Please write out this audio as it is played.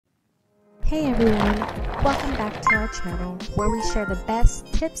Hey everyone, welcome back to our channel where we share the best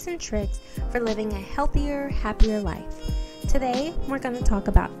tips and tricks for living a healthier, happier life. Today, we're going to talk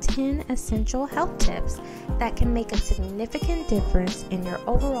about 10 essential health tips that can make a significant difference in your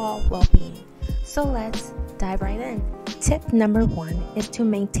overall well-being. So let's dive right in. Tip number 1 is to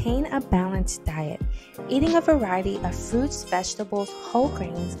maintain a balanced diet. Eating a variety of fruits, vegetables, whole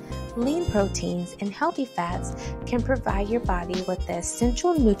grains, lean proteins, and healthy fats can provide your body with the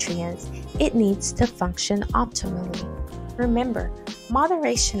essential nutrients it needs to function optimally. Remember,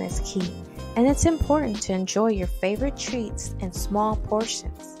 moderation is key, and it's important to enjoy your favorite treats in small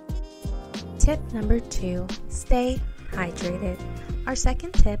portions. Tip number 2, stay hydrated. Our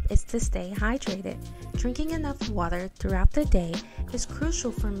second tip is to stay hydrated. Drinking enough water throughout the day is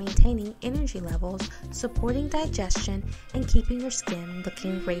crucial for maintaining energy levels, supporting digestion, and keeping your skin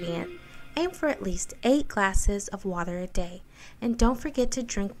looking radiant. Aim for at least 8 glasses of water a day, and don't forget to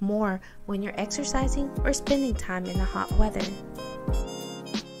drink more when you're exercising or spending time in the hot weather.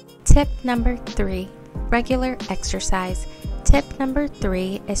 Tip number 3, regular exercise. Tip number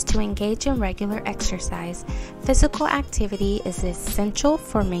 3 is to engage in regular exercise. Physical activity is essential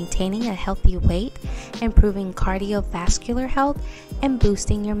for maintaining a healthy weight, improving cardiovascular health, and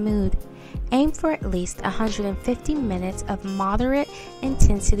boosting your mood. Aim for at least 150 minutes of moderate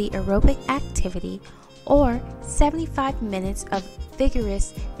intensity aerobic activity or 75 minutes of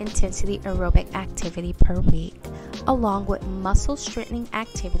vigorous intensity aerobic activity per week, along with muscle strengthening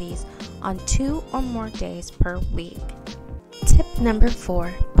activities on 2 or more days per week. Tip number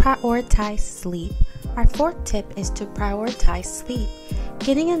 4, prioritize sleep. Our fourth tip is to prioritize sleep.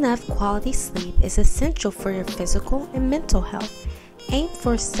 Getting enough quality sleep is essential for your physical and mental health. Aim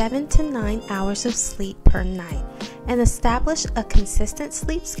for 7 to 9 hours of sleep per night and establish a consistent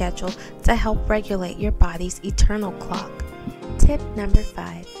sleep schedule to help regulate your body's internal clock. Tip number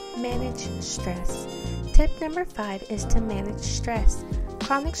 5, manage stress. Tip number 5 is to manage stress.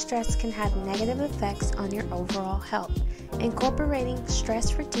 Chronic stress can have negative effects on your overall health. Incorporating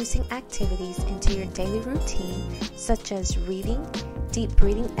stress-reducing activities into your daily routine, such as reading, deep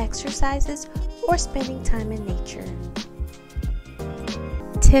breathing exercises, or spending time in nature.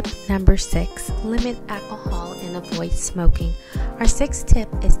 Tip number 6, limit alcohol and avoid smoking. Our 6th tip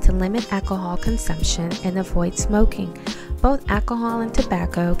is to limit alcohol consumption and avoid smoking. Both alcohol and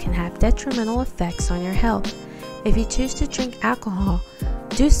tobacco can have detrimental effects on your health. If you choose to drink alcohol,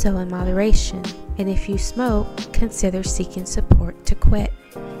 do so in moderation, and if you smoke, consider seeking support to quit.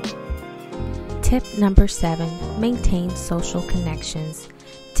 Tip number 7, maintain social connections.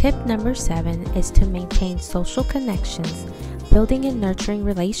 Tip number 7 is to maintain social connections. Building and nurturing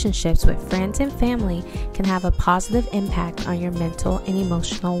relationships with friends and family can have a positive impact on your mental and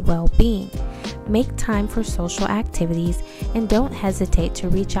emotional well-being. Make time for social activities and don't hesitate to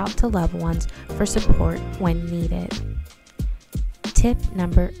reach out to loved ones for support when needed. Tip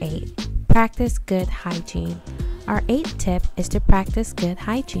number 8, practice good hygiene. Our 8th tip is to practice good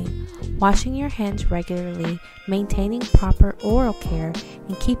hygiene. Washing your hands regularly, maintaining proper oral care,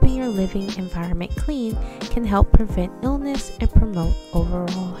 and keeping your living environment clean can help prevent illness and promote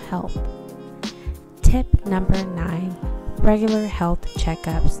overall health. Tip number 9, regular health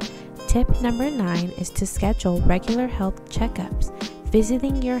checkups. Tip number 9 is to schedule regular health checkups.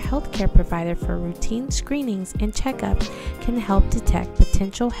 Visiting your healthcare provider for routine screenings and checkups can help detect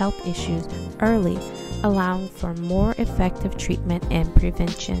potential health issues early, allowing for more effective treatment and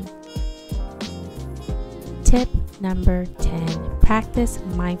prevention. Tip number 10, practice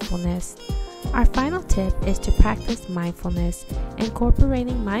mindfulness. Our final tip is to practice mindfulness.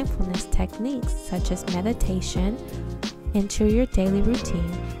 Incorporating mindfulness techniques such as meditation into your daily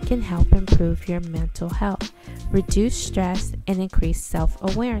routine can help improve your mental health, reduce stress, and increase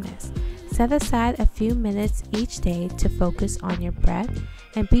self-awareness. Set aside a few minutes each day to focus on your breath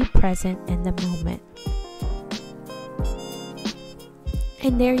and be present in the moment.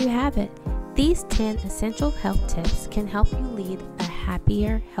 And there you have it. These 10 essential health tips can help you lead a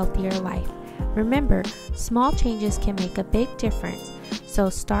happier, healthier life. Remember, small changes can make a big difference, so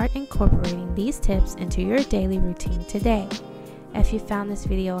start incorporating these tips into your daily routine today. If you found this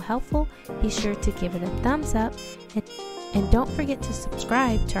video helpful, be sure to give it a thumbs up and don't forget to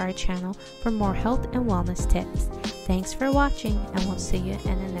subscribe to our channel for more health and wellness tips. Thanks for watching, and we'll see you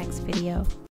in the next video.